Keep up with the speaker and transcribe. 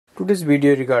Today's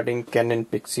video regarding Canon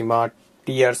Pixma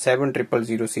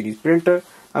TR7000 series printer.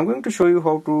 I'm going to show you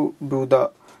how to do the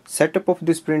setup of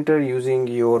this printer using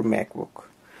your MacBook.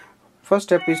 First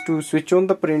step is to switch on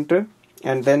the printer,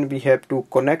 and then we have to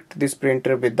connect this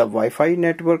printer with the Wi-Fi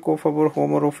network of our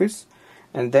home or office,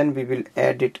 and then we will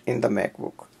add it in the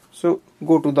MacBook. So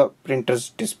go to the printer's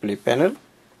display panel.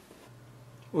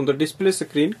 On the display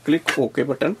screen, click OK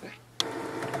button.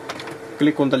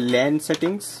 Click on the LAN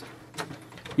settings.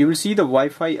 You will see the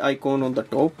Wi-Fi icon on the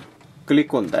top.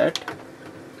 Click on that.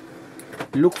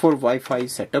 Look for Wi-Fi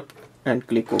setup and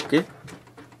click OK.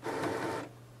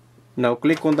 Now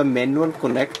click on the manual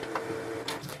connect.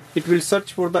 It will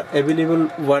search for the available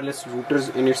wireless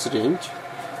routers in its range.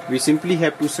 We simply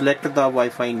have to select the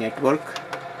Wi-Fi network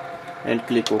and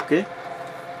click OK.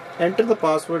 Enter the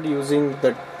password using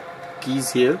the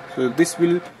keys here. So this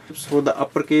will for the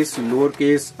uppercase,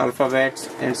 lowercase, alphabets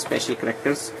and special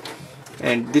characters.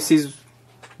 And this is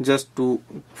just for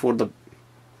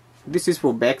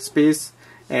backspace,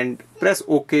 and press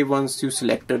OK once you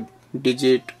selected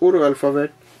digit or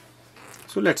alphabet.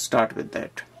 So let's start with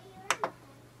that.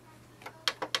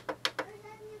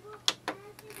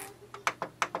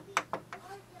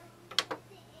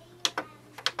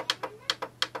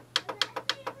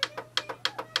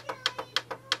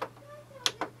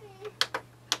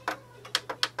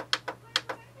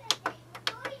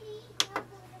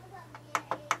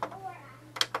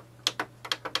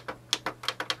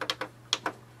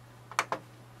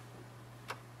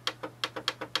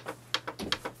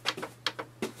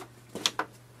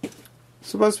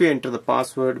 So once we enter the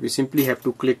password, we simply have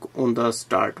to click on the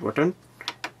start button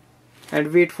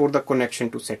and wait for the connection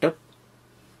to set up.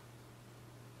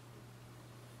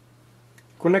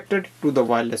 Connected to the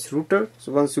wireless router.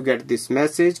 So once you get this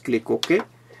message, click OK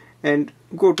and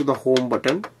go to the home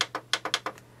button.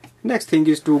 Next thing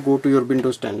is to go to your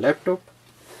Windows 10 laptop.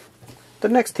 The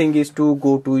next thing is to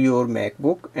go to your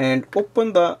MacBook and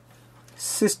open the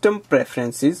system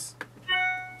preferences.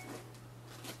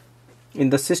 In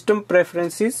the system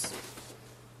preferences,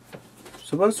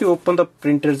 so once you open the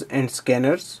printers and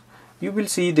scanners, you will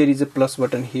see there is a plus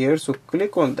button here. So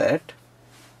click on that.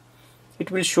 It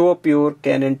will show up your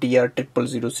Canon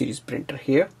TR7000 series printer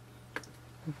here.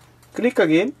 Click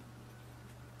again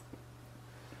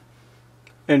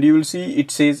and you will see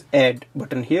it says add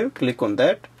button here. Click on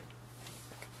that.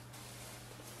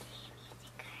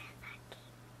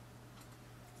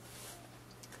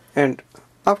 And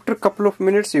after a couple of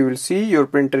minutes, you will see your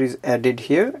printer is added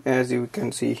here, as you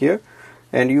can see here,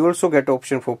 and you also get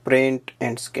option for print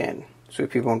and scan. So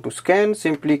if you want to scan,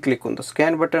 simply click on the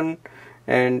scan button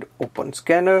and open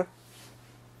scanner,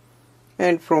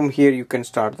 and from here you can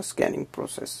start the scanning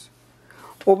process.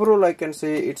 Overall, I can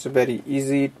say it's very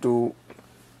easy to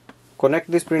connect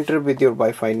this printer with your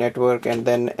Wi-Fi network and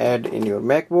then add in your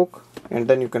MacBook, and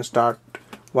then you can start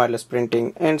wireless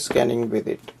printing and scanning with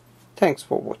it. Thanks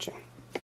for watching.